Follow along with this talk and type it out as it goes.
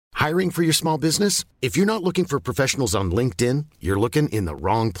Hiring for your small business? If you're not looking for professionals on LinkedIn, you're looking in the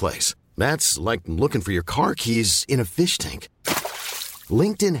wrong place. That's like looking for your car keys in a fish tank.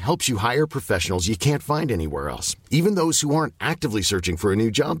 LinkedIn helps you hire professionals you can't find anywhere else, even those who aren't actively searching for a new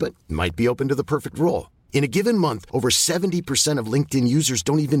job but might be open to the perfect role. In a given month, over 70% of LinkedIn users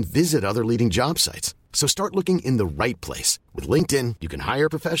don't even visit other leading job sites. So start looking in the right place. With LinkedIn, you can hire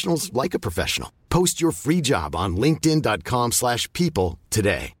professionals like a professional. Post your free job on linkedin.com/people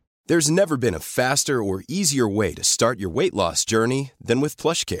today. There's never been a faster or easier way to start your weight loss journey than with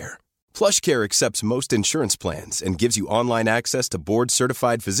PlushCare. PlushCare accepts most insurance plans and gives you online access to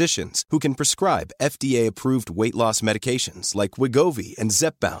board-certified physicians who can prescribe FDA-approved weight loss medications like Wegovy and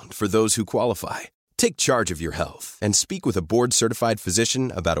Zepbound for those who qualify. Take charge of your health and speak with a board-certified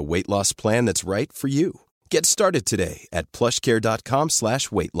physician about a weight loss plan that's right for you. Get started today at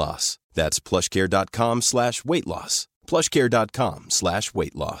plushcare.com/weight loss. That's plushcare.com/weight loss.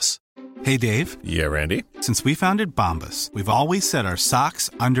 plushcare.com/weight loss. Hey, Dave. Yeah, Randy. Since we founded Bombas, we've always said our socks,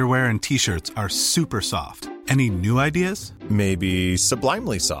 underwear, and T-shirts are super soft. Any new ideas? Maybe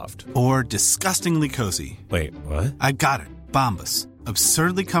sublimely soft. Or disgustingly cozy. Wait, what? I got it. Bombas.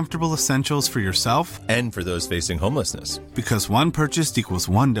 Absurdly comfortable essentials for yourself and for those facing homelessness. Because one purchased equals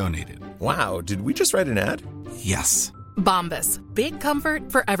one donated. Wow, did we just write an ad? Yes. Bombas. Big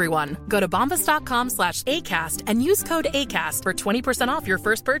comfort for everyone. Go to bombas.com/ACAST and use code ACAST for 20% off your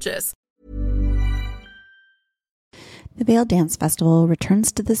first purchase. The Ballet Dance Festival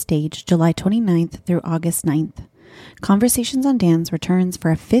returns to the stage July 29th through August 9th. Conversations on Dance returns for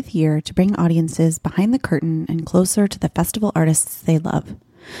a 5th year to bring audiences behind the curtain and closer to the festival artists they love.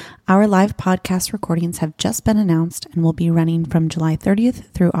 Our live podcast recordings have just been announced and will be running from July 30th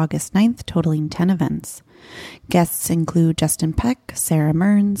through August 9th, totaling 10 events. Guests include Justin Peck, Sarah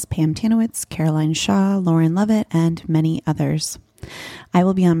Mearns, Pam Tanowitz, Caroline Shaw, Lauren Lovett, and many others. I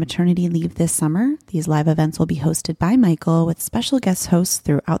will be on maternity leave this summer. These live events will be hosted by Michael with special guest hosts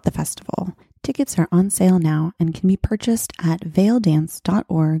throughout the festival. Tickets are on sale now and can be purchased at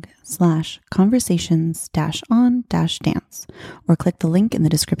vaildance.org/conversations-on-dance or click the link in the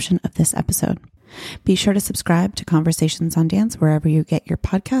description of this episode. Be sure to subscribe to Conversations on Dance wherever you get your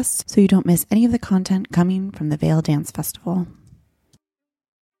podcasts so you don't miss any of the content coming from the Ballet Dance Festival.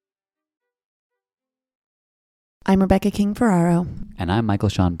 I'm Rebecca King Ferraro. And I'm Michael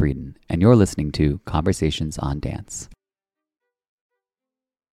Sean Breeden, and you're listening to Conversations on Dance.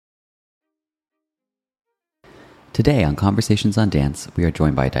 Today on Conversations on Dance, we are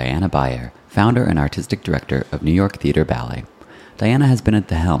joined by Diana Byer, founder and artistic director of New York Theater Ballet. Diana has been at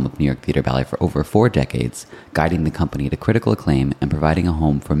the helm of New York Theater Ballet for over 4 decades, guiding the company to critical acclaim and providing a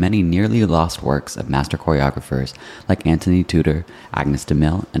home for many nearly lost works of master choreographers like Anthony Tudor, Agnes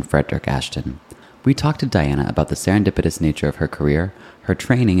DeMille, and Frederick Ashton. We talked to Diana about the serendipitous nature of her career, her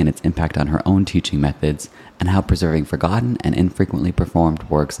training and its impact on her own teaching methods, and how preserving forgotten and infrequently performed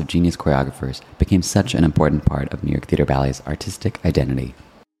works of genius choreographers became such an important part of New York Theater Ballet's artistic identity.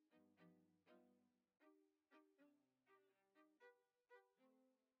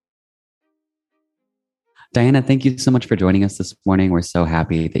 Diana, thank you so much for joining us this morning. We're so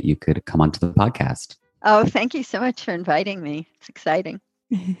happy that you could come onto the podcast. Oh, thank you so much for inviting me. It's exciting.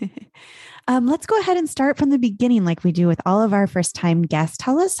 Let's go ahead and start from the beginning like we do with all of our first-time guests.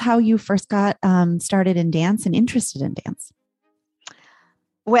 Tell us how you first got started in dance and interested in dance.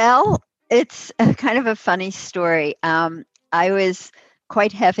 Well, it's kind of a funny story. I was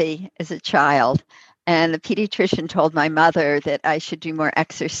quite heavy as a child, and the pediatrician told my mother that I should do more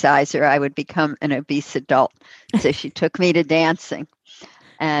exercise or I would become an obese adult. So she took me to dancing.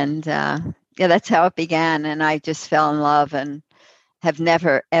 And that's how it began. And I just fell in love and have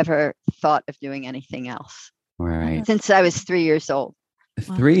never, ever thought of doing anything else. Right. Since I was 3 years old.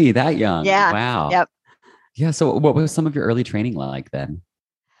 3, that young? Yeah. Wow. Yep. Yeah. So what was some of your early training like then?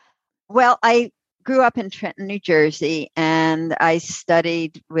 Well, I grew up in Trenton, New Jersey, and I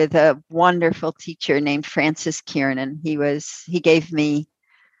studied with a wonderful teacher named Francis Kiernan. He gave me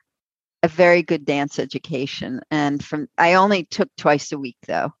a very good dance education. And I only took twice a week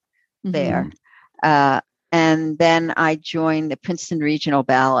though there. And then I joined the Princeton Regional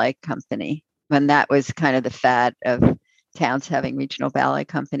Ballet Company when that was kind of the fad of towns having regional ballet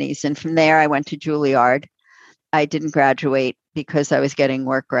companies. And from there, I went to Juilliard. I didn't graduate because I was getting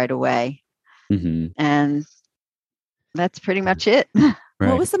work right away. And that's pretty much it. Right.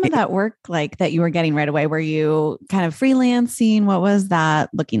 What was some of that work like that you were getting right away? Were you kind of freelancing? What was that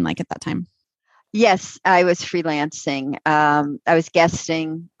looking like at that time? Yes, I was freelancing. I was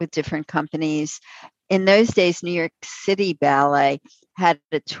guesting with different companies. In those days, New York City Ballet had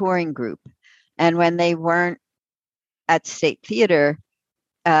a touring group. And when they weren't at State Theater,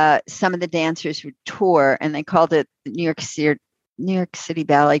 some of the dancers would tour, and they called it the New York City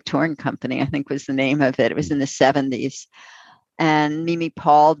Ballet Touring Company, I think was the name of it. It was in the 70s. And Mimi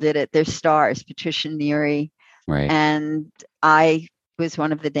Paul did it. They're stars, Patricia Neary. Right. And I was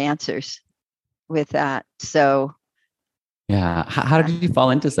one of the dancers with that. So yeah. How did you fall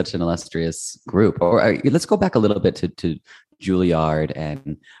into such an illustrious group? Or let's go back a little bit to Juilliard.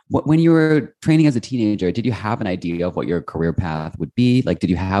 And when you were training as a teenager, did you have an idea of what your career path would be? Like, did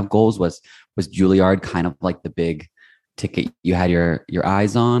you have goals? Was Juilliard kind of like the big ticket you had your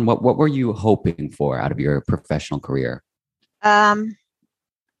eyes on? What were you hoping for out of your professional career?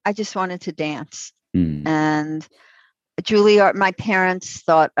 I just wanted to dance. And Juilliard, my parents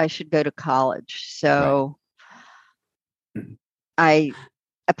thought I should go to college. So I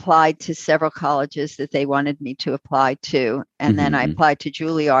applied to several colleges that they wanted me to apply to. And then I applied to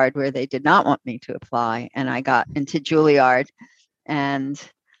Juilliard where they did not want me to apply. And I got into Juilliard, and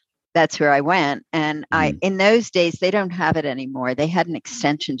that's where I went. And in those days, they don't have it anymore. They had an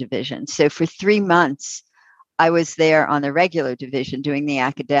extension division. So for 3 months, I was there on the regular division doing the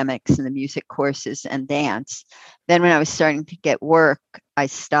academics and the music courses and dance. Then when I was starting to get work, I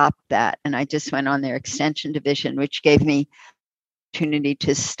stopped that and I just went on their extension division, which gave me opportunity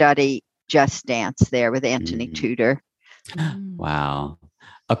to study just dance there with Anthony Tudor. Wow.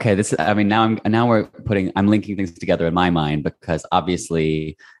 Okay. I'm linking things together in my mind because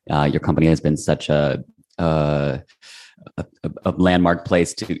obviously your company has been such a landmark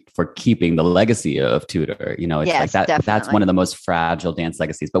place for keeping the legacy of Tudor. You know, it's yes, like that. Definitely. That's one of the most fragile dance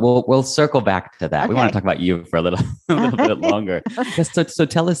legacies. But we'll circle back to that. Okay. We want to talk about you for a little bit longer. So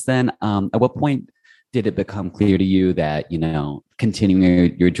tell us then, at what point did it become clear to you that, you know,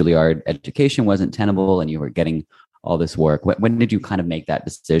 continuing your Juilliard education wasn't tenable and you were getting all this work? When did you kind of make that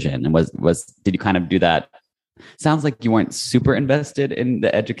decision? And did you kind of do that? Sounds like you weren't super invested in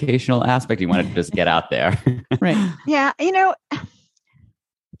the educational aspect. You wanted to just get out there. Right. Yeah. You know,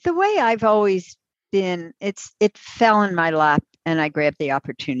 the way I've always been, it fell in my lap and I grabbed the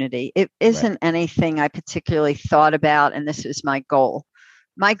opportunity. It isn't anything I particularly thought about. And this was my goal.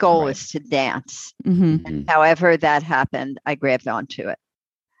 My goal was to dance. And however that happened, I grabbed onto it.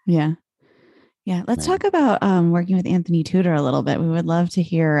 Yeah. Yeah. Let's talk about working with Anthony Tudor a little bit. We would love to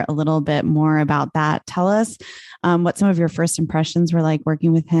hear a little bit more about that. Tell us what some of your first impressions were like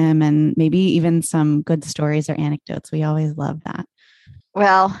working with him and maybe even some good stories or anecdotes. We always love that.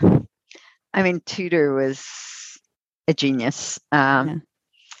 Well, I mean, Tudor was a genius.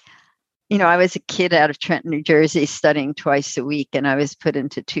 You know, I was a kid out of Trenton, New Jersey, studying twice a week, and I was put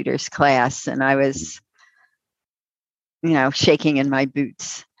into Tudor's class and I was, you know, shaking in my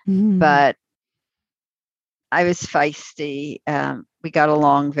boots, but I was feisty. We got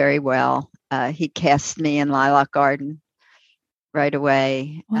along very well. He cast me in Lilac Garden right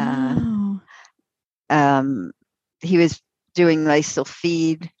away. Wow. He was doing Les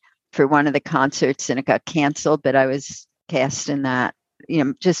Sylphides for one of the concerts and it got canceled, but I was cast in that, you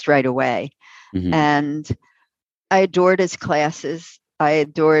know, just right away. And I adored his classes. I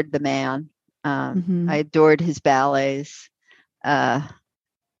adored the man. I adored his ballets. You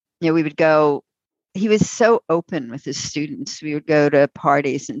know, we would go. He was so open with his students. We would go to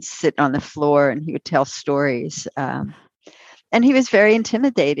parties and sit on the floor and he would tell stories. And he was very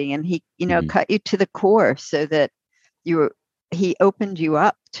intimidating and he, you know, cut you to the core so that he opened you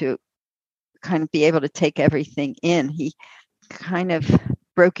up to kind of be able to take everything in. He kind of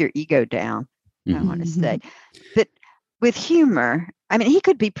broke your ego down, I want to say. But with humor, I mean, he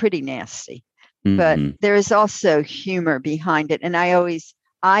could be pretty nasty, but there is also humor behind it. And I always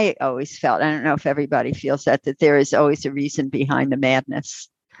felt, I don't know if everybody feels that there is always a reason behind the madness.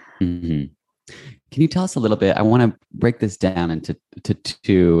 Can you tell us a little bit? I want to break this down into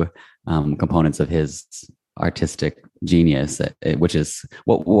two components of his artistic genius, which is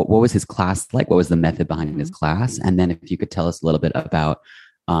what was his class like? What was the method behind his class? And then if you could tell us a little bit about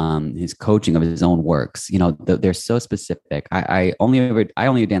his coaching of his own works. You know, they're so specific. I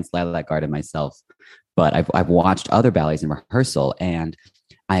only danced Lilac Garden myself, but I've watched other ballets in rehearsal and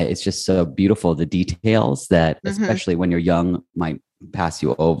it's just so beautiful. The details that, especially when you're young, might pass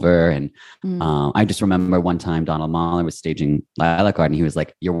you over. And I just remember one time Donald Mahler was staging Lilac Garden. He was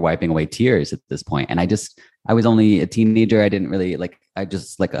like, "You're wiping away tears at this point." And I was only a teenager. I didn't really I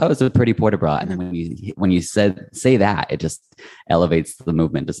just oh, it's a pretty port de bras. And then when you say that, it just elevates the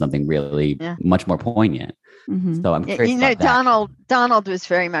movement to something really much more poignant. So I'm curious. You know, Donald was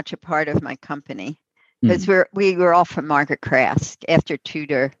very much a part of my company. Because we were all from Margaret Krask. After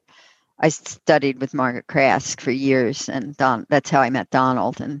Tudor, I studied with Margaret Krask for years, and that's how I met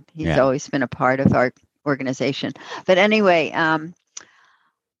Donald, and he's always been a part of our organization. But anyway,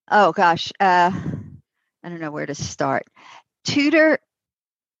 Oh gosh, I don't know where to start. Tudor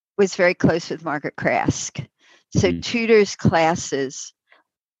was very close with Margaret Krask. So Tudor's classes,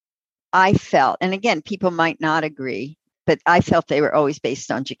 I felt, and again, people might not agree, but I felt they were always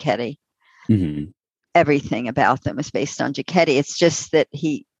based on Giacchetti. Mm-hmm. Everything about them was based on Giacchetti. It's just that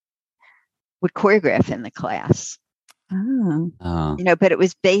he would choreograph in the class. Oh. But it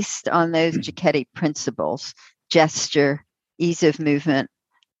was based on those Giacchetti principles: gesture, ease of movement,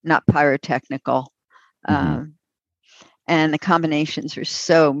 not pyrotechnical. And the combinations were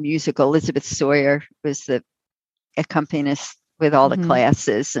so musical. Elizabeth Sawyer was the accompanist with all the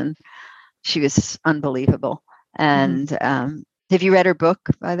classes, and she was unbelievable. And have you read her book,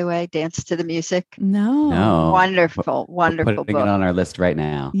 by the way, Dance to the Music? No. Wonderful We're putting book. it on our list right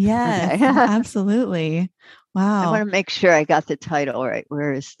now. Yes, Okay. absolutely. Wow. I want to make sure I got the title right.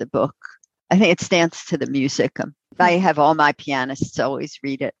 Where is the book? I think it's Dance to the Music. I have all my pianists always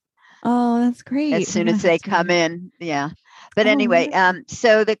read it. Oh, that's great. As soon as they come in. Yeah. But anyway,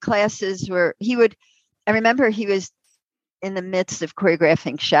 so the classes were, I remember he was in the midst of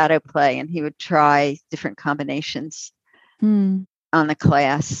choreographing shadow play, and he would try different combinations on the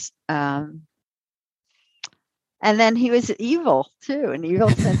class. And then he was evil too, an evil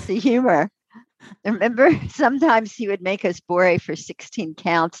sense of humor. Remember, sometimes he would make us bourrée for 16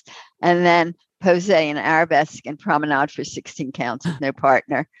 counts and then posé and arabesque and promenade for 16 counts with no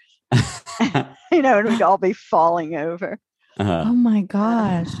partner. And we'd all be falling over. Oh my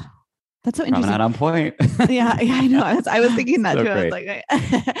gosh. That's so interesting. Not on point. Yeah, I know. I was thinking that So too. great. I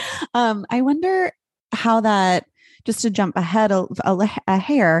was like, I wonder how that, just to jump ahead a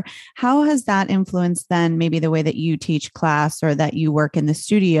hair, how has that influenced then maybe the way that you teach class or that you work in the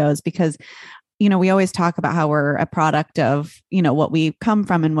studios? Because, we always talk about how we're a product of, what we come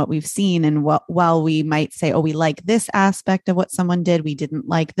from and what we've seen. And while we might say, oh, we like this aspect of what someone did, we didn't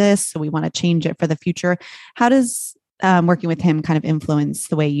like this, so we want to change it for the future. How does working with him kind of influence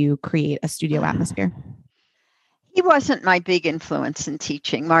the way you create a studio atmosphere? He wasn't my big influence in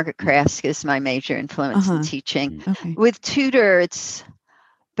teaching. Margaret Krask is my major influence in teaching. Okay. With Tudor,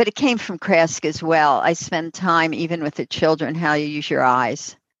 but it came from Krask as well. I spend time, even with the children, how you use your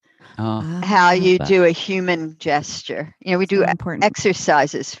eyes, how you do a human gesture. We do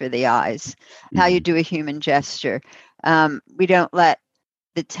exercises for the eyes, how you do a human gesture. We don't let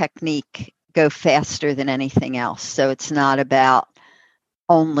the technique go faster than anything else. So it's not about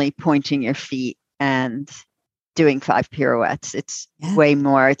only pointing your feet and doing 5 pirouettes. It's way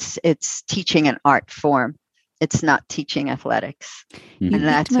more. It's teaching an art form. It's not teaching athletics. And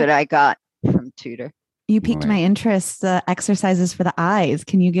that's what I got from Tudor. You piqued my interest, the exercises for the eyes.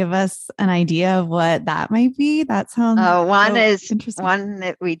 Can you give us an idea of what that might be? That sounds interesting. One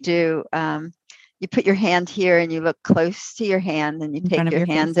that we do. You put your hand here and you look close to your hand, and you take your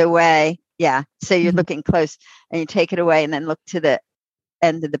hand away. Yeah. So you're looking close, and you take it away and then look to the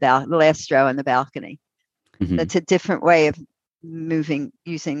end of the last row in the balcony. That's a different way of moving,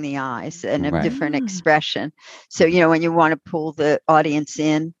 using the eyes, and a different expression. So, when you want to pull the audience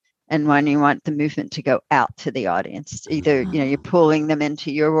in and when you want the movement to go out to the audience, either, you're pulling them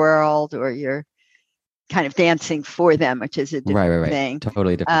into your world or you're kind of dancing for them, which is a different thing.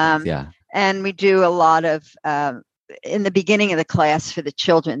 Totally different. Yeah. And we do a lot of, in the beginning of the class for the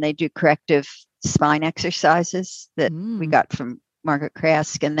children, they do corrective spine exercises that we got from Margaret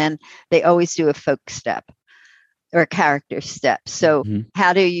Krask. And then they always do a folk step or a character step. So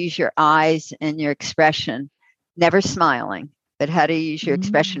how do you use your eyes and your expression, never smiling, but how do you use your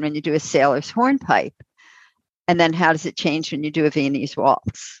expression when you do a sailor's hornpipe? And then how does it change when you do a Viennese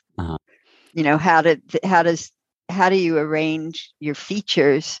waltz? How do you arrange your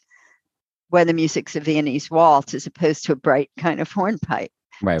features when the music's a Viennese waltz as opposed to a bright kind of hornpipe?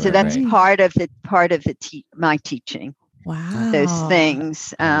 So that's part of my teaching. Wow. Those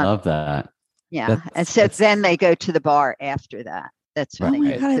things. I love that. Yeah. And so then they go to the bar after that. That's when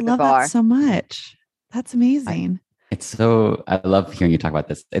they go to I the love bar. That so much. That's amazing. I love hearing you talk about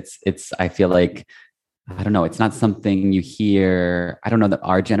this. I feel like, I don't know, it's not something you hear. I don't know that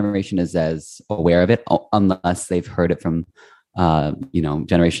our generation is as aware of it unless they've heard it from,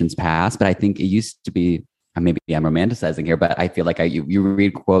 generations past. But I think it used to be, maybe I'm romanticizing here, but I feel like you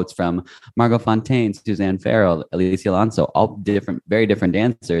read quotes from Margot Fontaine, Suzanne Farrell, Alicia Alonso, all very different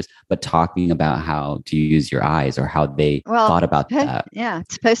dancers, but talking about how to use your eyes or how they thought about that. Yeah,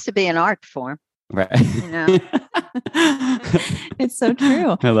 it's supposed to be an art form. Right. It's so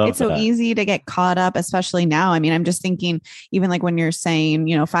true. It's so easy to get caught up, especially now. I mean, I'm just thinking, even like when you're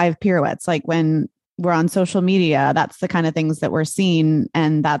saying, 5 pirouettes, like when we're on social media, that's the kind of things that we're seeing.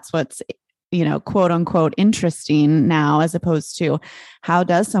 And that's what's quote unquote interesting now, as opposed to how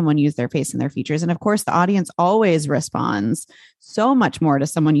does someone use their face and their features? And of course, the audience always responds so much more to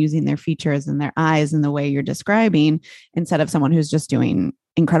someone using their features and their eyes in the way you're describing, instead of someone who's just doing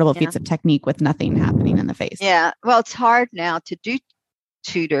incredible feats of technique with nothing happening in the face. Yeah. Well, it's hard now to do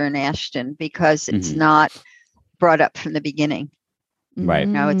Tudor and Ashton because it's not brought up from the beginning. Right.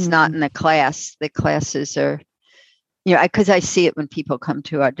 No, it's not in the class. The classes are, because I see it when people come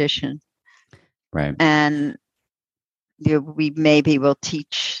to audition. Right. And we maybe will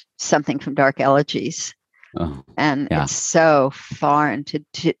teach something from Dark Elegies. Oh, and it's so foreign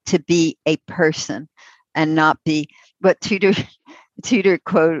to be a person and not be what Tudor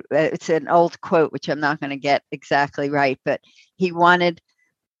quote. It's an old quote, which I'm not going to get exactly right, but he wanted,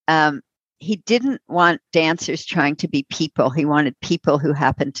 he didn't want dancers trying to be people. He wanted people who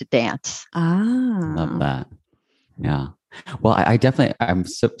happened to dance. Love that. Yeah. Well, I'm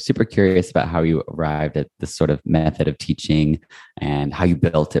super curious about how you arrived at this sort of method of teaching and how you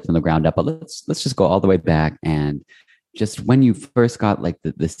built it from the ground up. But let's just go all the way back, and just when you first got like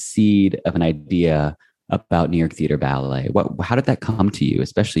the seed of an idea about New York Theater Ballet, how did that come to you?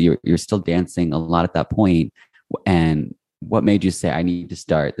 Especially you're still dancing a lot at that point, and what made you say I need to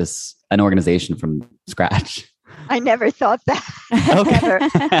start an organization from scratch? I never thought that. Okay.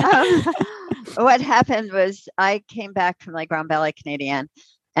 What happened was I came back from La Grande Ballet Canadienne,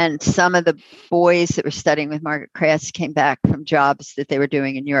 and some of the boys that were studying with Margaret Crass came back from jobs that they were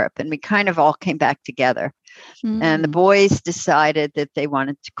doing in Europe, and we kind of all came back together. And the boys decided that they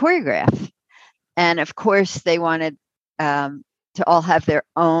wanted to choreograph. And of course, they wanted to all have their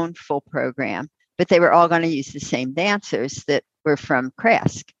own full program, but they were all going to use the same dancers that were from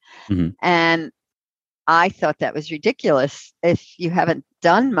Crass. And I thought that was ridiculous. If you haven't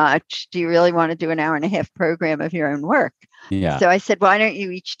done much, do you really want to do an hour and a half program of your own work? Yeah. So I said, why don't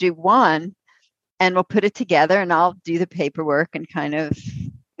you each do one, and we'll put it together, and I'll do the paperwork and kind of,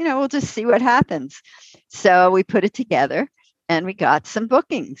 we'll just see what happens. So we put it together and we got some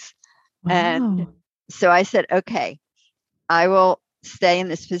bookings. Wow. And so I said, okay, I will stay in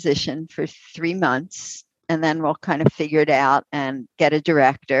this position for 3 months, and then we'll kind of figure it out and get a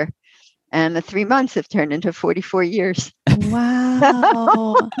director. And the 3 months have turned into 44 years.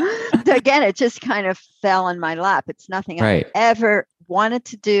 Wow. So again, it just kind of fell in my lap. It's nothing I ever wanted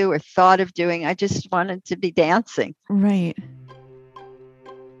to do or thought of doing. I just wanted to be dancing. Right.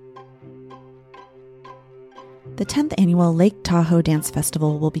 The 10th annual Lake Tahoe Dance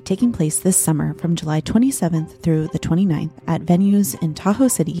Festival will be taking place this summer from July 27th through the 29th at venues in Tahoe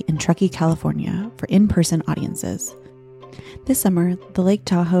City and Truckee, California for in-person audiences. This summer, the Lake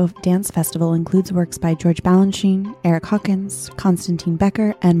Tahoe Dance Festival includes works by George Balanchine, Eric Hawkins, Constantine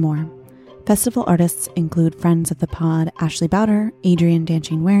Becker, and more. Festival artists include friends of the pod Ashley Bowder, Adrian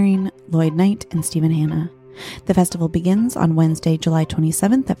Danchine Waring, Lloyd Knight, and Stephen Hanna. The festival begins on Wednesday, July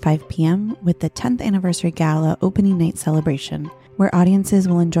 27th at 5 p.m. with the 10th Anniversary Gala opening night celebration, where audiences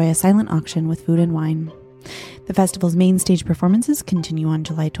will enjoy a silent auction with food and wine. The festival's main stage performances continue on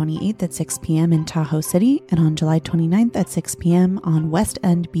July 28th at 6 p.m. in Tahoe City and on July 29th at 6 p.m. on West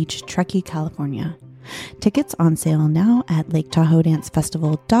End Beach, Truckee, California. Tickets on sale now at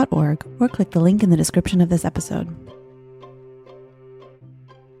laketahoedancefestival.org or click the link in the description of this episode.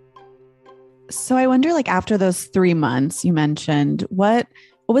 So I wonder, after those 3 months you mentioned, what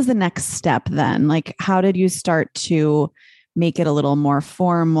was the next step then? How did you start to make it a little more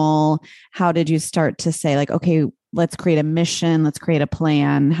formal? How did you start to say okay, let's create a mission, let's create a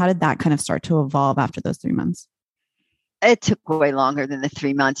plan? How did that kind of start to evolve after those 3 months? It took way longer than the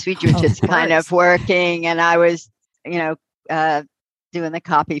 3 months. We were just kind of working, and I was, doing the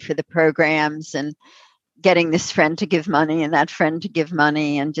copy for the programs and getting this friend to give money and that friend to give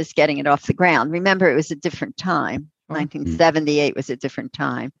money and just getting it off the ground. Remember, it was a different time. 1978 was a different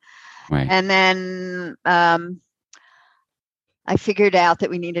time. Right. And then I figured out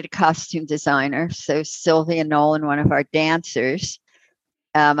that we needed a costume designer. So Sylvia Nolan, one of our dancers,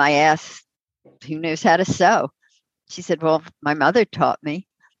 I asked, who knows how to sew? She said, well, my mother taught me.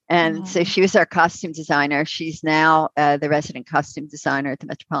 And so she was our costume designer. She's now the resident costume designer at the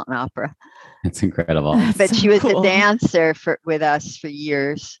Metropolitan Opera. It's incredible. But so she was cool. a dancer with us for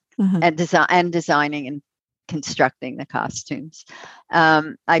years and designing and constructing the costumes.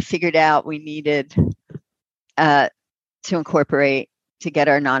 I figured out we needed to incorporate to get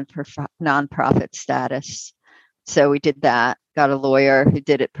our nonprofit status. So we did that, got a lawyer who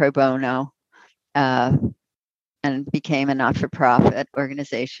did it pro bono, and became a not-for-profit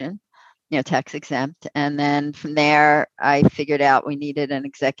organization, tax exempt. And then from there, I figured out we needed an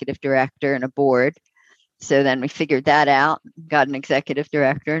executive director and a board. So then we figured that out, got an executive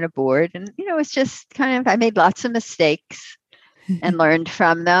director and a board. And, it's just I made lots of mistakes and learned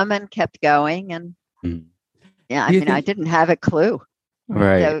from them and kept going. And I didn't have a clue.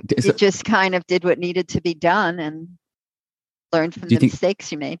 Right. So it just kind of did what needed to be done and learned from the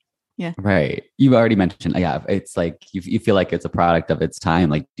mistakes you made. Yeah. Right. You already mentioned, it's like you feel like it's a product of its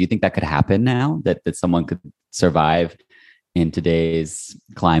time. Like, do you think that could happen now that someone could survive in today's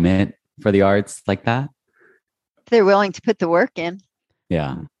climate for the arts like that? They're willing to put the work in.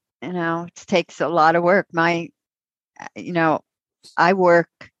 Yeah. It takes a lot of work. I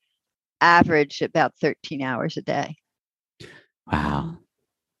work average about 13 hours a day. Wow.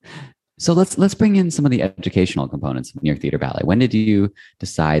 So let's bring in some of the educational components of New York Theater Ballet. When did you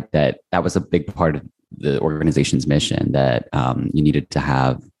decide that was a big part of the organization's mission, that you needed to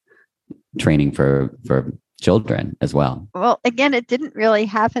have training for children as well? Well, again, it didn't really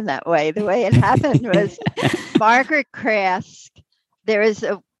happen that way. The way it happened was Margaret Krask. There is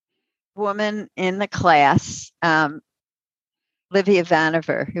a woman in the class, Livia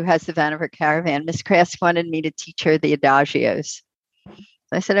Vanover, who has the Vanover Caravan. Miss Krask wanted me to teach her the adagios. So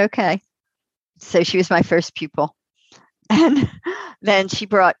I said, okay. So she was my first pupil. And then she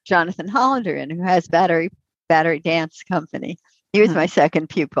brought Jonathan Hollander in, who has Battery Dance Company. He was my second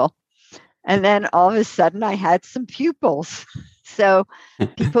pupil. And then all of a sudden I had some pupils. So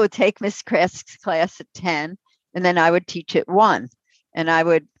people would take Miss Krask's class at 10, and then I would teach at 1. And I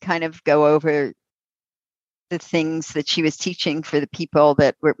would kind of go over the things that she was teaching for the people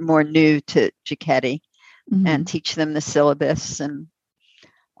that were more new to Giacchetti, and teach them the syllabus. And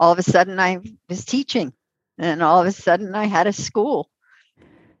all of a sudden I was teaching, and all of a sudden I had a school.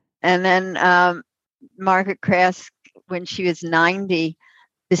 And then Margaret Krask, when she was 90,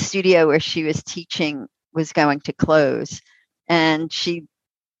 the studio where she was teaching was going to close. And she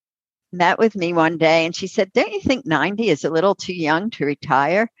met with me one day and she said, "Don't you think 90 is a little too young to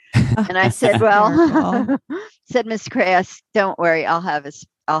retire?" And I said, "Well," said Miss Krask, "don't worry, I'll have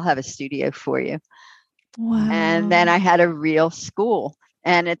a studio for you." Wow. And then I had a real school.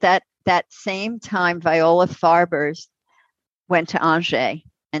 And at that same time, Viola Farbers went to Angers,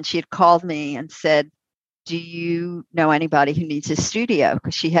 and she had called me and said, "Do you know anybody who needs a studio?"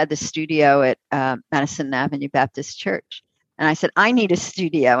 Because she had the studio at Madison Avenue Baptist Church. And I said, "I need a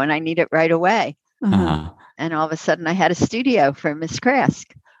studio, and I need it right away." And all of a sudden I had a studio for Miss Krask.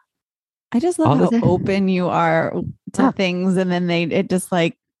 I just love how open you are to things, and then it just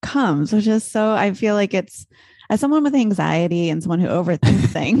like comes, which is so, I feel like it's, as someone with anxiety and someone who overthinks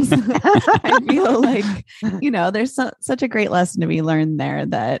things, I feel like, there's such a great lesson to be learned there,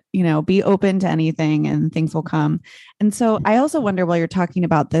 that, be open to anything and things will come. And so I also wonder, while you're talking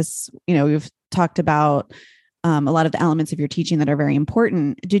about this, we've talked about a lot of the elements of your teaching that are very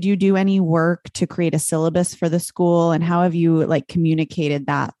important. Did you do any work to create a syllabus for the school, and how have you communicated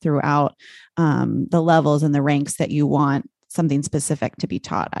that throughout the levels and the ranks that you want something specific to be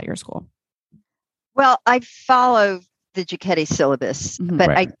taught at your school? Well, I follow the Giacchetti syllabus, but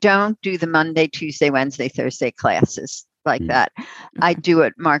I don't do the Monday, Tuesday, Wednesday, Thursday classes like that. Okay. I do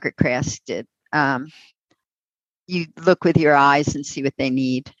what Margaret Krask did. You look with your eyes and see what they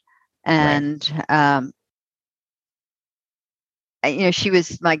need. And, she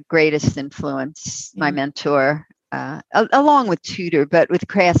was my greatest influence, my mentor, along with Tudor. But with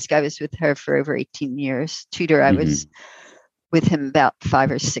Krask, I was with her for over 18 years. Tudor, I was with him about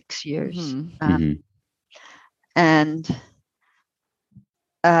 5 or 6 years. And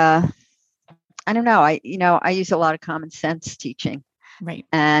I don't know. I use a lot of common sense teaching. Right.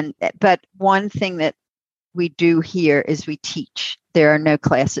 But one thing that we do here is we teach. There are no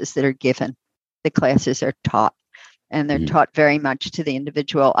classes that are given. The classes are taught, and they're taught very much to the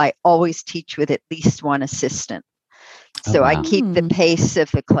individual. I always teach with at least one assistant. So I keep the pace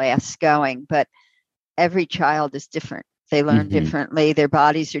of the class going, but every child is different. They learn differently. Their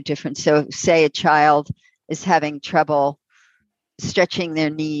bodies are different. So say a child is having trouble stretching their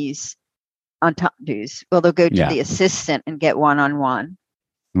knees on tendus. Well, they'll go to the assistant and get one-on-one.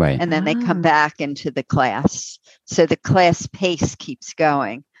 Right. And then they come back into the class. So the class pace keeps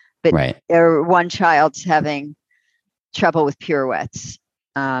going. But one child's having trouble with pirouettes.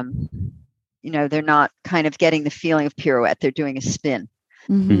 They're not kind of getting the feeling of pirouette. They're doing a spin.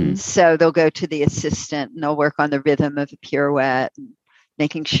 So they'll go to the assistant and they'll work on the rhythm of a pirouette, and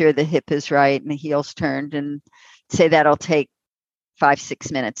making sure the hip is right and the heel's turned, and say that'll take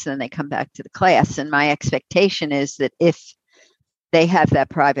 5-6 minutes. And then they come back to the class. And my expectation is that if they have that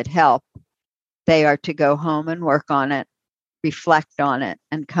private help, they are to go home and work on it, reflect on it,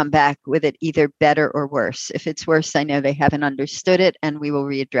 and come back with it either better or worse. If it's worse, I know they haven't understood it, and we will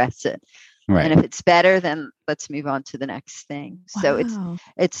readdress it. And if it's better, then let's move on to the next thing. Wow. So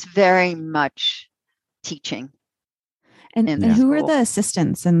it's very much teaching. And who are the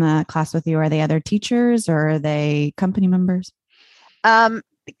assistants in the class with you? Are they other teachers or are they company members?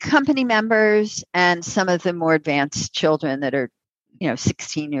 Company members and some of the more advanced children that are,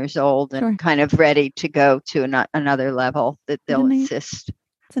 16 years old and kind of ready to go to another level that they'll assist.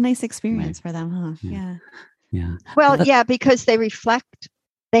 It's a nice experience for them, huh? Yeah. Well, because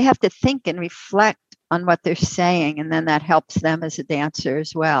they have to think and reflect on what they're saying. And then that helps them as a dancer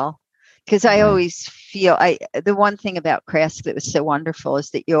as well. Because I always feel the one thing about Crask that was so wonderful is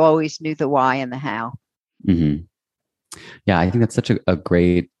that you always knew the why and the how. Mm-hmm. Yeah, I think that's such a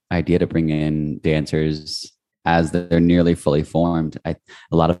great idea to bring in dancers as they're nearly fully formed. A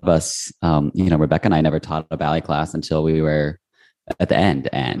lot of us, Rebecca and I never taught a ballet class until we were at the end,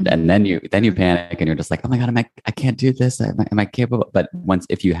 and then you panic and you're just like, oh my God, I can't do this. Am I capable? But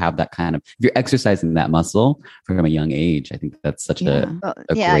if you have that if you're exercising that muscle from a young age, I think that's such a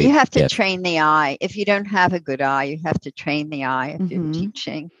great you have to gift. train the eye. If you don't have a good eye, you have to train the eye if you're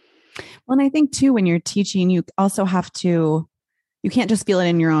teaching. Well, and I think too, when you're teaching, you also have to, you can't just feel it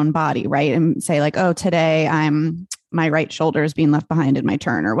in your own body, right? And say like, oh, today my right shoulder is being left behind in my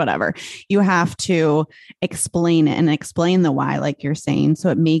turn or whatever. You have to explain it and explain the why, like you're saying. So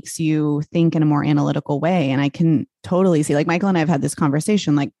it makes you think in a more analytical way. And I can totally see, like Michael and I have had this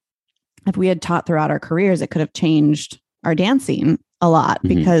conversation, like if we had taught throughout our careers, it could have changed our dancing a lot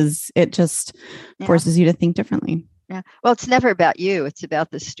because it just forces you to think differently. Yeah. Well, it's never about you. It's about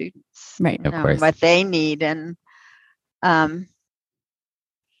the students, right? Of course. What they need. And I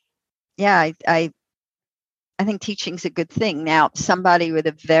think teaching's a good thing. Now, somebody with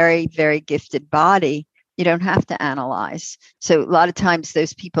a very, very gifted body, you don't have to analyze. So a lot of times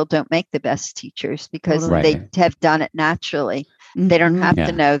those people don't make the best teachers because they have done it naturally. They don't have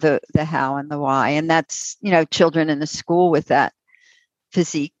to know the how and the why. And that's, children in the school with that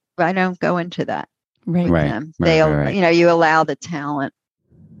physique. I don't go into that. Right. Them. They'll, you allow the talent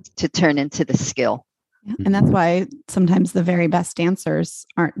to turn into the skill. Yeah. And that's why sometimes the very best dancers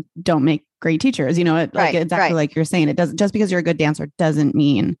don't make great teachers. Exactly like you're saying. It doesn't, just because you're a good dancer doesn't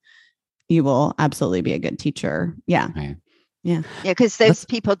mean you will absolutely be a good teacher. Yeah. Right. Yeah. Yeah. Because those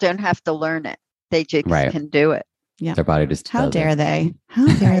people don't have to learn it. They just can do it. Yeah. Their body just How dare they? How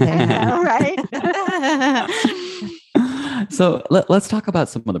dare they? All right. So let's talk about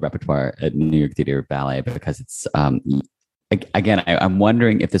some of the repertoire at New York Theater Ballet, because it's again, I'm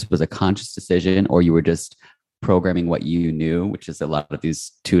wondering if this was a conscious decision or you were just programming what you knew, which is a lot of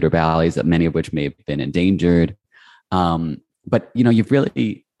these Tudor ballets, that many of which may have been endangered. But you've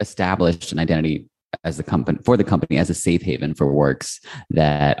really established an identity as the company as a safe haven for works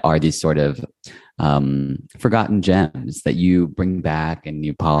that are these sort of forgotten gems that you bring back and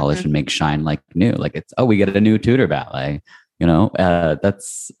you polish and make shine like new. Like we get a new Tudor ballet.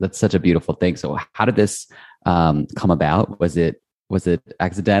 That's such a beautiful thing. So how did this come about? Was it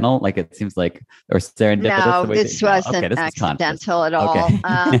accidental? Like it seems like, or serendipitous? No, this wasn't accidental at all. Okay.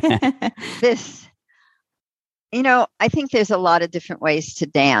 I think there's a lot of different ways to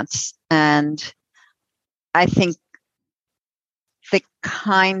dance. And I think the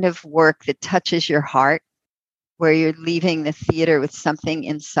kind of work that touches your heart, where you're leaving the theater with something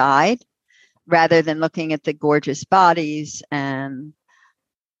inside, rather than looking at the gorgeous bodies and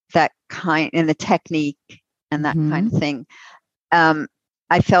that kind, and the technique and that kind of thing.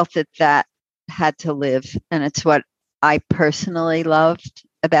 I felt that had to live. And it's what I personally loved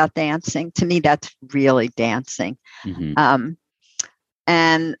about dancing. To me, that's really dancing.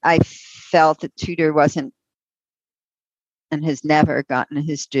 And I felt that Tudor wasn't and has never gotten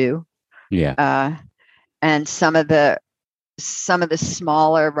his due. Yeah. And some of the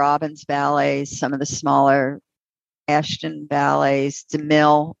smaller Robbins ballets, some of the smaller Ashton ballets,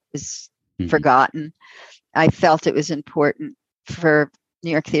 DeMille is forgotten. I felt it was important for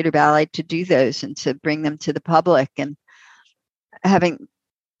New York Theater Ballet to do those and to bring them to the public, and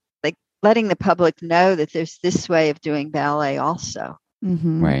letting the public know that there's this way of doing ballet also.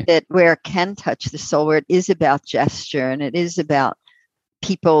 Right. That where it can touch the soul, where it is about gesture and it is about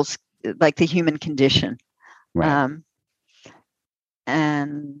people's, like the human condition. Right.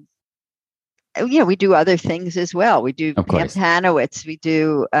 And we do other things as well. We do Hanowitz, we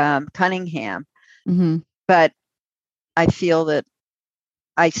do Cunningham. But I feel that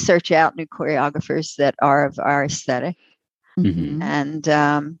I search out new choreographers that are of our aesthetic. And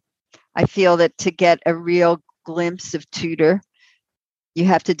I feel that to get a real glimpse of Tudor, you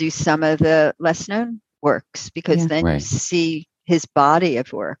have to do some of the less known works, because then you see his body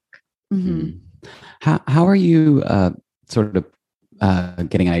of work. How are you sort of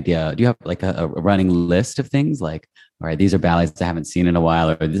getting an idea? Do you have like a running list of things like, all right, these are ballets I haven't seen in a while,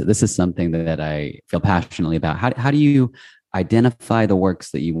 or this is something that I feel passionately about? How do you identify the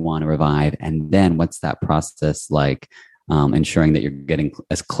works that you want to revive? And then what's that process like, ensuring that you're getting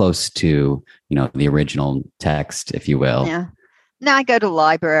as close to, the original text, if you will? Yeah. Now I go to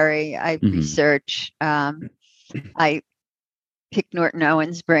library, I research, I pick Norton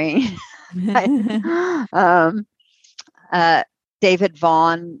Owen's brain. David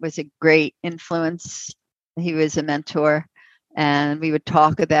Vaughan was a great influence. He was a mentor, and we would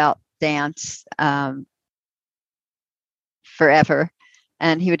talk about dance forever.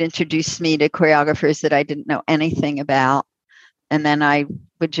 And he would introduce me to choreographers that I didn't know anything about. And then I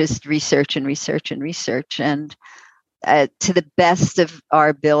would just research and research and research. And to the best of our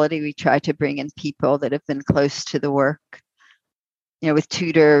ability, we try to bring in people that have been close to the work. With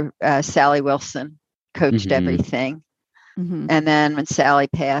Tudor, Sally Wilson coached everything. And then when Sally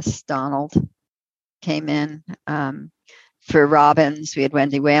passed, Donald came in. For Robbins, we had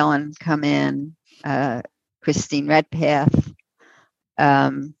Wendy Whalen come in, Christine Redpath.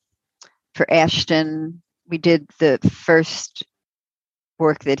 For Ashton, we did the first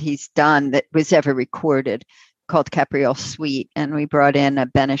work that he's done that was ever recorded, called Capriole Suite. And we brought in a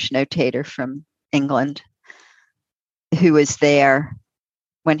Benish notator from England who was there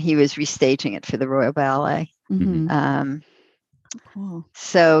when he was restaging it for the Royal Ballet. Cool.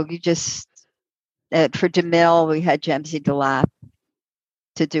 So you just, for DeMille, we had Jemsy DeLapp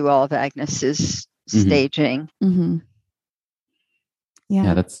to do all of Agnes's staging.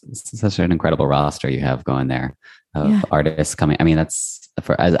 Yeah, that's such an incredible roster you have going there of artists coming. I mean, that's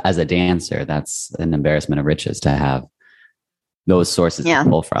as a dancer, that's an embarrassment of riches to have those sources to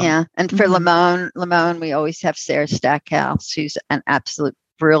pull from. Yeah, and for Limon, we always have Sarah Stackhouse, who's an absolute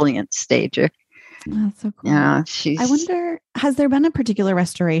brilliant stager. That's so cool. Yeah, I wonder, has there been a particular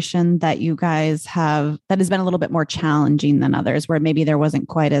restoration that you guys have that has been a little bit more challenging than others, where maybe there wasn't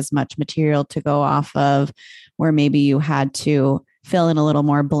quite as much material to go off of, where maybe you had to fill in a little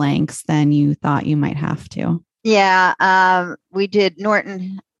more blanks than you thought you might have to? Yeah, we did.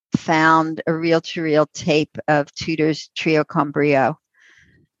 Norton found a reel-to-reel tape of Tudor's Trio con Brio,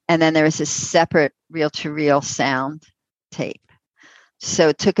 and then there was a separate reel-to-reel sound tape. So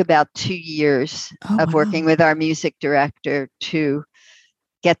it took about 2 years of working with our music director to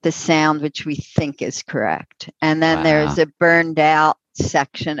get the sound which we think is correct. And then there's a burned out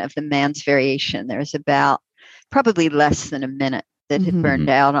section of the Man's Variation. There's about probably less than a minute that had burned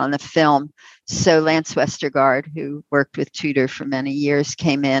out on the film. So Lance Westergaard, who worked with Tudor for many years,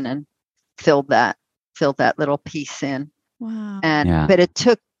 came in and filled that little piece in. Wow. But it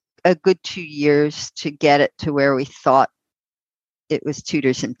took a good 2 years to get it to where we thought it was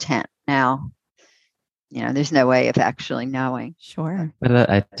Tudor's intent. Now, there's no way of actually knowing. Sure. But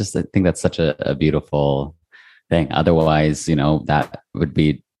I think that's such a beautiful thing. Otherwise, that would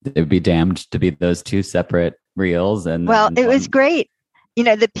be damned to be those two separate reels. And it was great.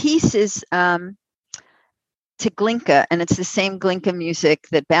 The piece is to Glinka, and it's the same Glinka music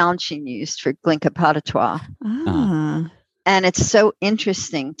that Balanchine used for Glinka Patois. And it's so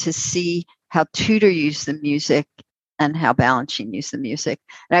interesting to see how Tudor used the music and how Balanchine used the music.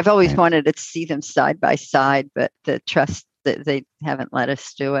 And I've always wanted to see them side by side, but the trust that they haven't let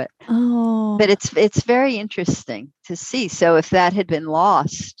us do it. But it's very interesting to see. So if that had been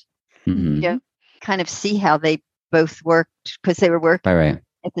lost, kind of see how they both worked, because they were working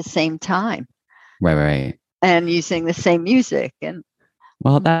at the same time. Right. And using the same music. And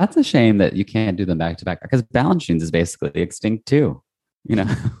well, that's a shame that you can't do them back to back, because Balanchine's is basically extinct too.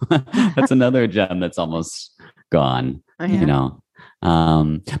 That's another gem that's almost gone.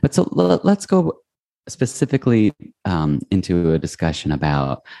 But so let's go specifically into a discussion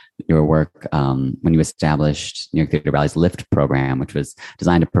about your work when you established New York Theater Ballet's LIFT program, which was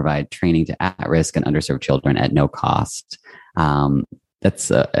designed to provide training to at-risk and underserved children at no cost.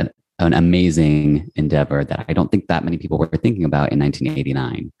 That's an amazing endeavor that I don't think that many people were thinking about in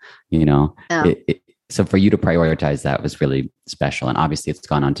 1989. So for you to prioritize that was really special. And obviously it's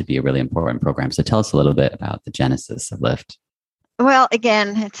gone on to be a really important program. So tell us a little bit about the genesis of LIFT. Well,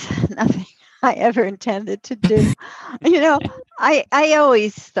 again, it's nothing I ever intended to do. I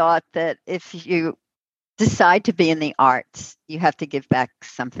always thought that if you decide to be in the arts, you have to give back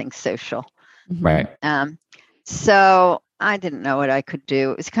something social. Right. So I didn't know what I could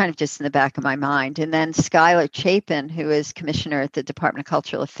do. It was kind of just in the back of my mind. And then Schuyler Chapin, who is commissioner at the Department of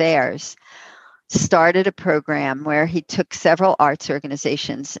Cultural Affairs, started a program where he took several arts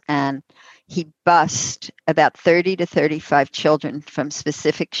organizations and he bused about 30 to 35 children from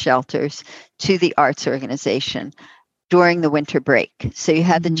specific shelters to the arts organization during the winter break. So you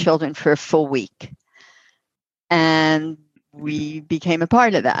had the children for a full week. And we became a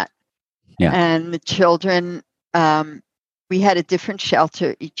part of that. Yeah. And the children, we had a different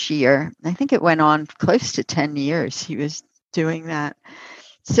shelter each year. I think it went on close to 10 years. He was doing that.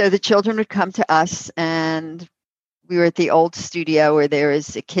 So the children would come to us, and we were at the old studio where there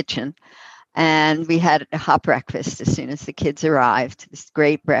was a kitchen, and we had a hot breakfast as soon as the kids arrived. This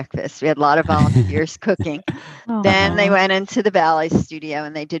great breakfast. We had a lot of volunteers cooking. Then they went into the ballet studio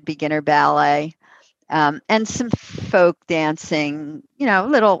and they did beginner ballet. And some folk dancing,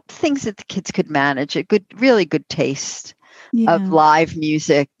 little things that the kids could manage, a really good taste of live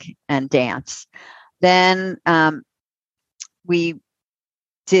music and dance. Then we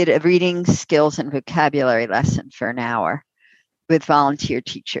did a reading skills and vocabulary lesson for an hour with volunteer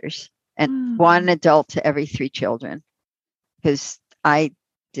teachers and one adult to every 3 children, because I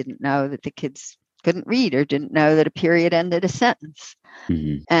didn't know that the kids couldn't read or didn't know that a period ended a sentence.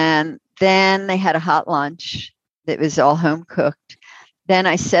 And then they had a hot lunch that was all home cooked. Then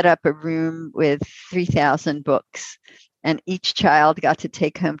I set up a room with 3,000 books, and each child got to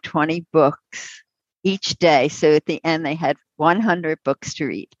take home 20 books each day. So at the end, they had 100 books to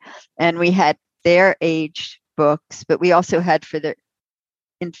read. And we had their age books, but we also had for their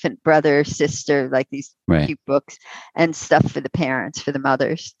infant brother or sister, like these cute books and stuff for the parents, for the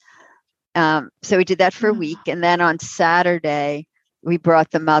mothers. So we did that for a week. And then on Saturday, we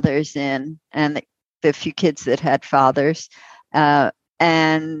brought the mothers in and the few kids that had fathers,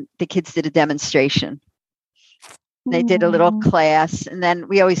 and the kids did a demonstration. They did a little class, and then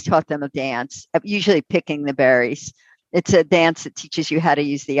we always taught them a dance, usually picking the berries. It's a dance that teaches you how to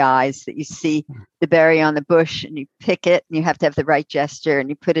use the eyes, that you see the berry on the bush and you pick it, and you have to have the right gesture, and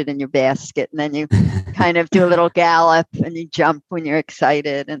you put it in your basket, and then you kind of do a little gallop and you jump when you're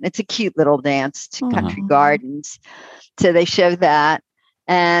excited. And it's a cute little dance to country gardens. So they showed that.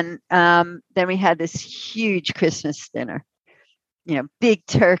 And then we had this huge Christmas dinner, big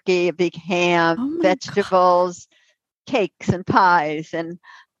turkey, a big ham, vegetables, cakes and pies. And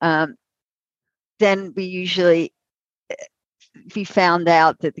then we found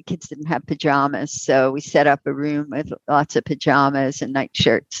out that the kids didn't have pajamas. So we set up a room with lots of pajamas and night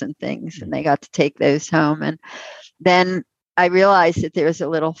shirts and things, and they got to take those home. And then I realized that there was a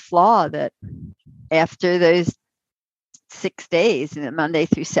little flaw, that after those 6 days, Monday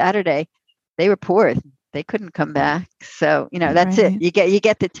through Saturday, they were poor. They couldn't come back. So, that's it. You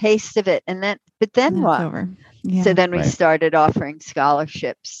get the taste of it. But then what? Over. Yeah. So then we started offering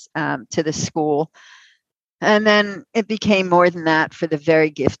scholarships to the school. And then it became more than that for the very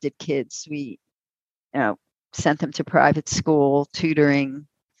gifted kids. We, sent them to private school, tutoring,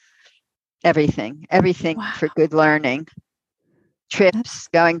 everything for good learning. Trips,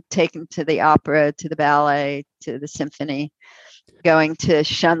 taken to the opera, to the ballet, to the symphony, going to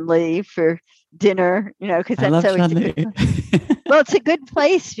Shunley for dinner, because that's always a good well, it's a good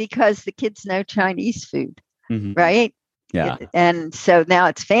place because the kids know Chinese food, right? Yeah. And so now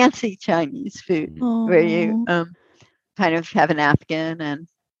it's fancy Chinese food where you kind of have a napkin, and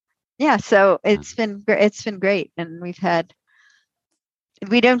so it's been great. And we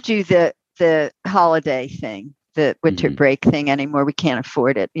don't do the holiday thing, the winter break thing anymore. We can't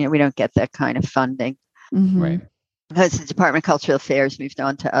afford it. We don't get that kind of funding. Right. Because the Department of Cultural Affairs moved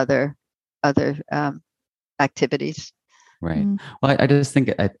on to other activities. Right. Well, I just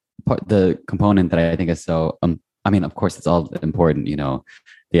think the component that I think is so, of course, it's all important,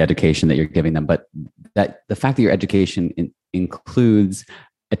 the education that you're giving them, but that the fact that your education includes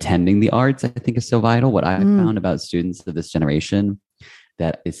attending the arts, I think is so vital. What I've found about students of this generation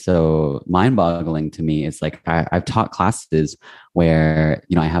that is so mind-boggling to me is like I've taught classes where,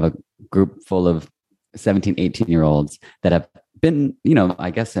 I have a group full of 17, 18-year-olds that have been,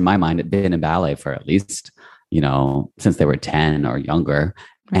 I guess in my mind, had been in ballet for at least, since they were 10 or younger.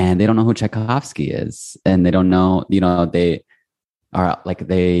 And they don't know who Tchaikovsky is. And they don't know, they are like,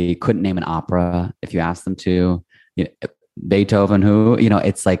 they couldn't name an opera if you ask them to. Beethoven, who,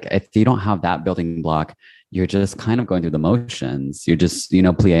 it's like, if you don't have that building block, you're just kind of going through the motions. You're just,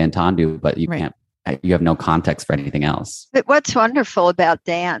 plie and tendu, but you can't, you have no context for anything else. But what's wonderful about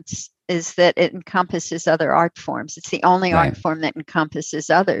dance is that it encompasses other art forms. It's the only art form that encompasses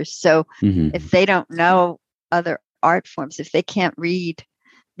others. So if they don't know other art forms, if they can't read,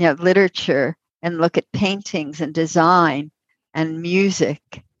 literature and look at paintings and design and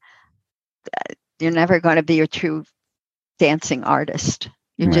music, you're never going to be a true dancing artist.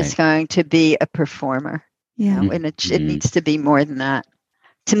 You're just going to be a performer. Yeah. And it needs to be more than that.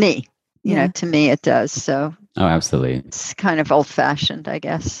 To me, to me it does. So absolutely. It's kind of old fashioned, I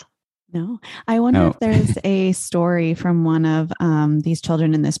guess. No, I wonder if there's a story from one of these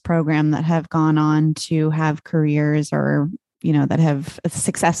children in this program that have gone on to have careers, or, that have a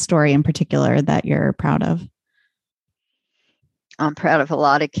success story in particular that you're proud of. I'm proud of a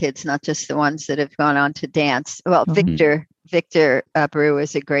lot of kids, not just the ones that have gone on to dance. Well, Victor Brew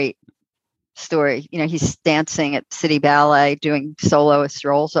is a great story. He's dancing at City Ballet, doing soloist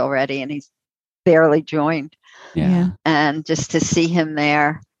roles already, and he's barely joined. Yeah. And just to see him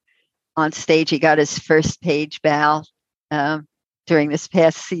there on stage, he got his first page bow during this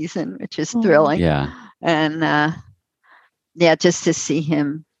past season, which is thrilling. Yeah. And just to see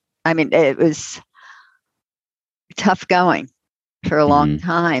him, I mean, it was tough going for a long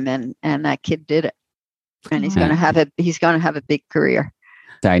time, and that kid did it, and he's going to have a big career.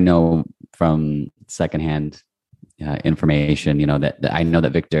 I know from secondhand information, that I know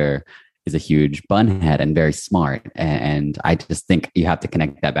that Victor is a huge bunhead and very smart. And I just think you have to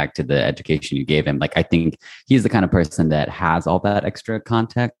connect that back to the education you gave him. Like, I think he's the kind of person that has all that extra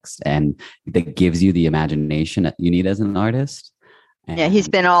context and that gives you the imagination that you need as an artist. And he's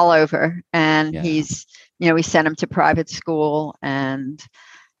been all over, and he's, we sent him to private school, and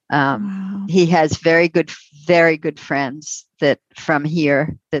he has very good friends that from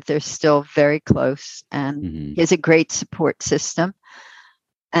here that they're still very close, and he has a great support system.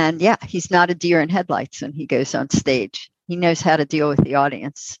 And he's not a deer in headlights when he goes on stage. He knows how to deal with the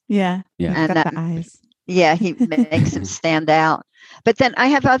audience. Yeah. And got the eyes. Yeah, he makes him stand out. But then I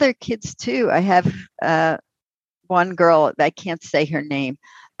have other kids too. I have one girl, I can't say her name,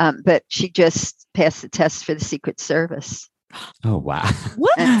 but she just passed the test for the Secret Service. Oh, wow.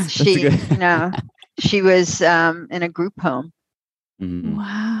 What? And she was in a group home.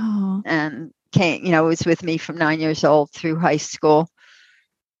 Wow. And was with me from 9 years old through high school.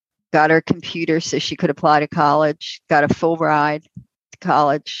 Got her computer so she could apply to college, got a full ride to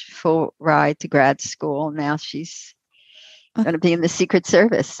college, full ride to grad school. Now she's going to be in the Secret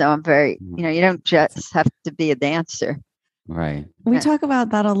Service. So I'm very, you don't just have to be a dancer. Right. We talk about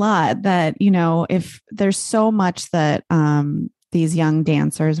that a lot, that, if there's so much that these young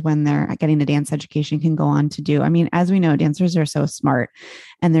dancers, when they're getting a dance education, can go on to do. I mean, as we know, dancers are so smart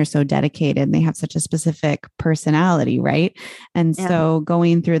and they're so dedicated and they have such a specific personality, right? And so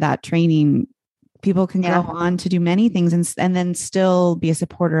going through that training, people can go on to do many things and then still be a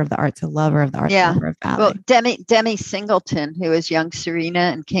supporter of the arts, a lover of the arts, a lover of ballet. Well, Demi Singleton, who is young Serena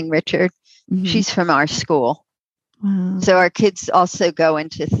and King Richard, she's from our school. Wow. So our kids also go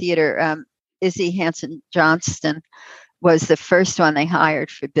into theater. Izzy Hanson Johnston was the first one they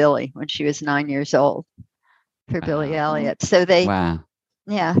hired for Billy when she was 9 years old, for Billy Elliot. So the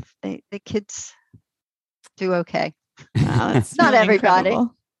kids do okay. Wow, that's not really everybody.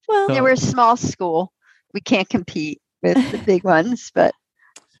 Incredible. Well, we're a small school. We can't compete with the big ones, but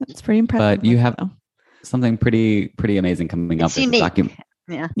it's pretty impressive. But you have something pretty amazing coming up. It's unique.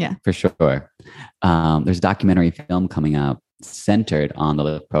 Yeah, for sure. There's a documentary film coming up centered on the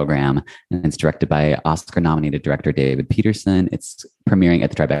LIFT program, and it's directed by Oscar-nominated director David Peterson. It's premiering at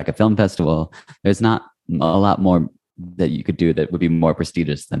the Tribeca Film Festival. There's not a lot more that you could do that would be more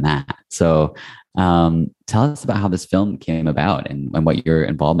prestigious than that. So tell us about how this film came about and what your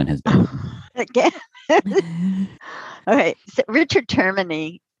involvement has been. Again. Okay. So Richard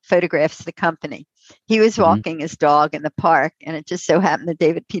Termini photographs the company. He was walking his dog in the park, and it just so happened that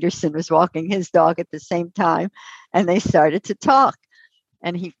David Peterson was walking his dog at the same time, and they started to talk.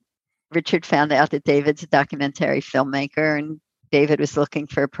 And Richard found out that David's a documentary filmmaker, and David was looking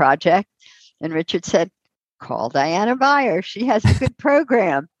for a project. And Richard said, "Call Diana Byer. She has a good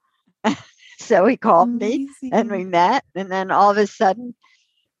program." So he called me, and we met. And then all of a sudden,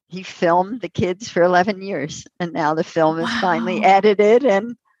 he filmed the kids for 11 years. And now the film is finally edited.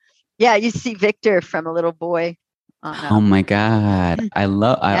 And you see Victor from a little boy. Oh my God.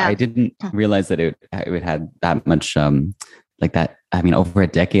 I didn't realize that it had that much, like that. I mean, over a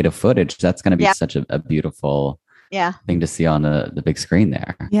decade of footage. That's going to be such a beautiful thing to see on the big screen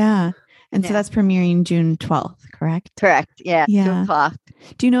there. Yeah. And so that's premiering June 12th, correct? Correct. Yeah. 2:00.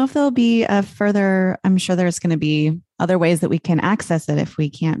 Do you know if there'll be a further, I'm sure there's going to be other ways that we can access it if we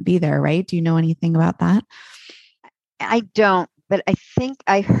can't be there, right? Do you know anything about that? I don't, but I think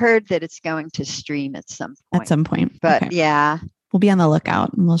I heard that it's going to stream at some point. But we'll be on the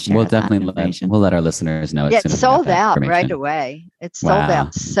lookout and we'll share. We'll definitely let our listeners know. It's sold out right away. It's sold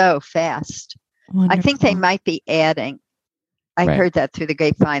out so fast. Wonderful. I think they might be adding. I heard that through the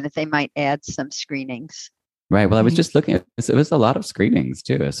grapevine that they might add some screenings. Right. Well, I was just looking at it was a lot of screenings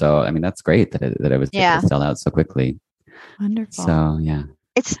too. So, I mean, that's great that it was able to sell out so quickly. Wonderful. So, yeah.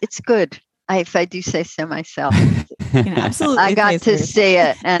 It's good. if I do say so myself. You can absolutely. I got say to so see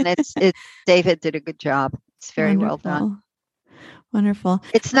it, and it's David did a good job. It's very well done. Wonderful.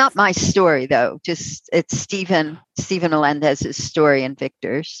 It's not my story though. Just it's Stephen Melendez's story and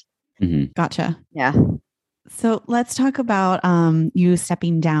Victor's. Mm-hmm. Gotcha. Yeah. So let's talk about you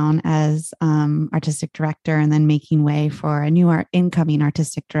stepping down as artistic director and then making way for a new incoming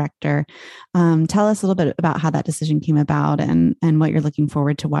artistic director. Tell us a little bit about how that decision came about and what you're looking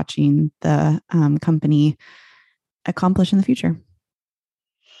forward to watching the company accomplish in the future.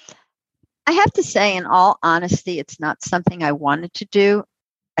 I have to say, in all honesty, it's not something I wanted to do.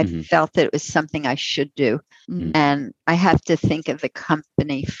 I felt that it was something I should do. Mm-hmm. And I have to think of the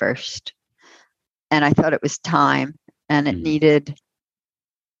company first. And I thought it was time and it needed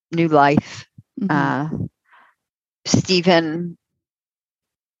new life. Mm-hmm. Stephen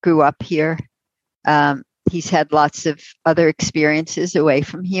grew up here. He's had lots of other experiences away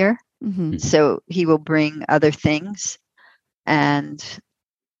from here. Mm-hmm. So he will bring other things. And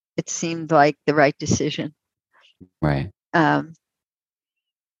it seemed like the right decision. Right.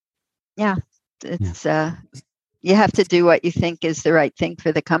 Yeah. It's you have to do what you think is the right thing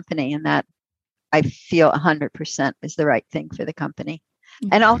for the company, and that I feel 100% is the right thing for the company.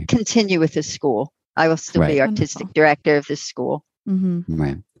 And I'll continue with the school. I will still be artistic director of this school. Mm-hmm.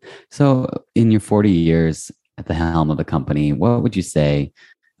 Right. So in your 40 years at the helm of the company, what would you say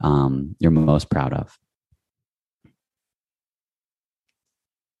you're most proud of?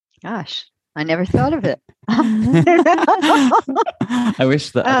 Gosh, I never thought of it. I wish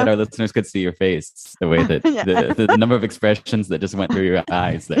that our listeners could see your face, the way that the number of expressions that just went through your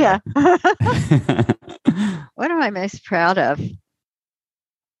eyes there. Yeah. What am I most proud of?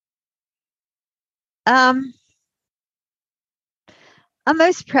 I'm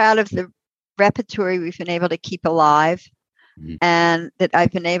most proud of the repertory we've been able to keep alive, and that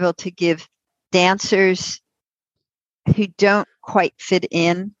I've been able to give dancers who don't quite fit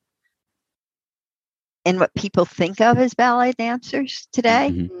in what people think of as ballet dancers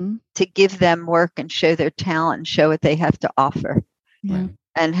today, to give them work and show their talent and show what they have to offer. Yeah.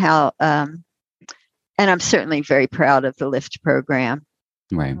 And how, and I'm certainly very proud of the LIFT program.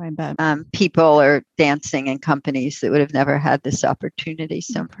 Right. I bet. People are dancing in companies that would have never had this opportunity.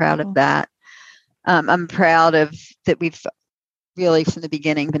 So I'm proud of that. I'm proud of that we've really from the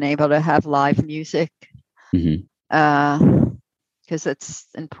beginning been able to have live music, because it's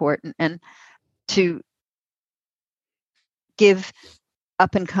important, and to give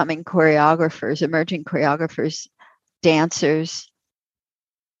up and coming choreographers, emerging choreographers, dancers,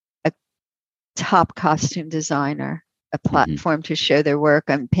 a top costume designer, a platform to show their work.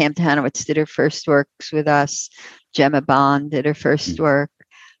 And Pam Tanowitz did her first works with us. Gemma Bond did her first work.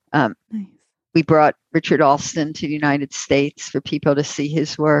 Nice. We brought Richard Alston to the United States for people to see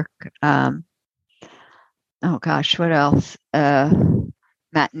his work. Oh gosh, what else?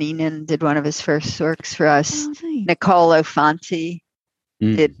 Matt Neenan did one of his first works for us. Oh, nice. Nicolo Fanti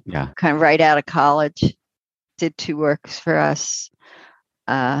did kind of right out of college, did 2 works for us.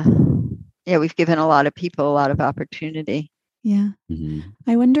 We've given a lot of people a lot of opportunity. Yeah.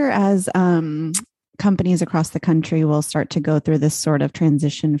 I wonder as companies across the country will start to go through this sort of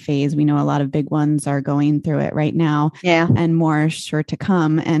transition phase. We know a lot of big ones are going through it right now, and more sure to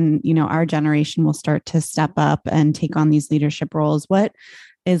come. And, our generation will start to step up and take on these leadership roles. What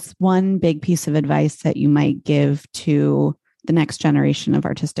is one big piece of advice that you might give to the next generation of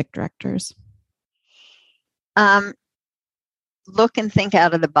artistic directors? Look and think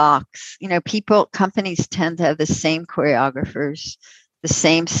out of the box. Companies tend to have the same choreographers, the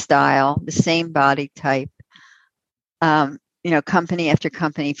same style, the same body type, company after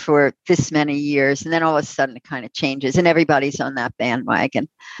company for this many years. And then all of a sudden it kind of changes and everybody's on that bandwagon.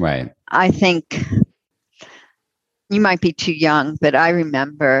 Right. I think you might be too young, but I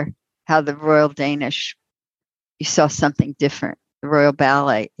remember how the Royal Danish, you saw something different. The Royal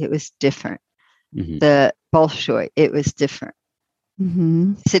Ballet, it was different. The Bolshoi, it was different.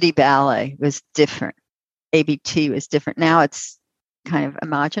 City Ballet was different. ABT was different. Now it's kind of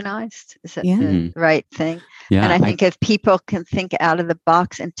homogenized. Is that the right thing? Yeah, and I think if people can think out of the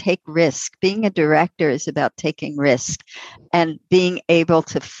box and take risk, being a director is about taking risk and being able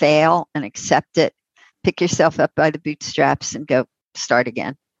to fail and accept it, pick yourself up by the bootstraps and go start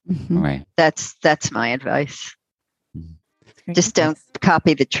again. Right. That's my advice. Just don't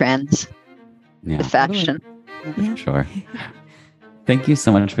copy the trends, the fashion. Sure. Thank you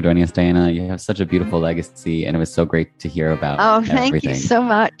so much for joining us, Diana. You have such a beautiful legacy, and it was so great to hear about thank everything. You so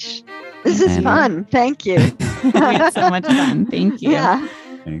much. This is fun. Thank you. We had so much fun. Thank you. Yeah.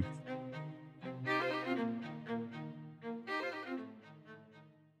 Thanks.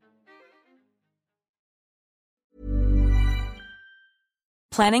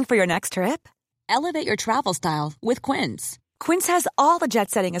 Planning for your next trip? Elevate your travel style with Quince. Quince has all the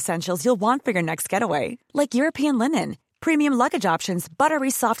jet-setting essentials you'll want for your next getaway, like European linen, premium luggage options,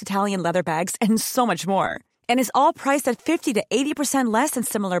 buttery soft Italian leather bags, and so much more. And is all priced at 50 to 80% less than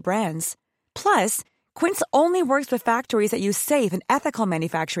similar brands. Plus, Quince only works with factories that use safe and ethical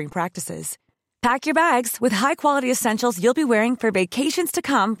manufacturing practices. Pack your bags with high-quality essentials you'll be wearing for vacations to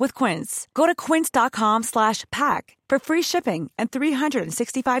come with Quince. Go to quince.com/pack for free shipping and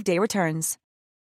 365-day returns.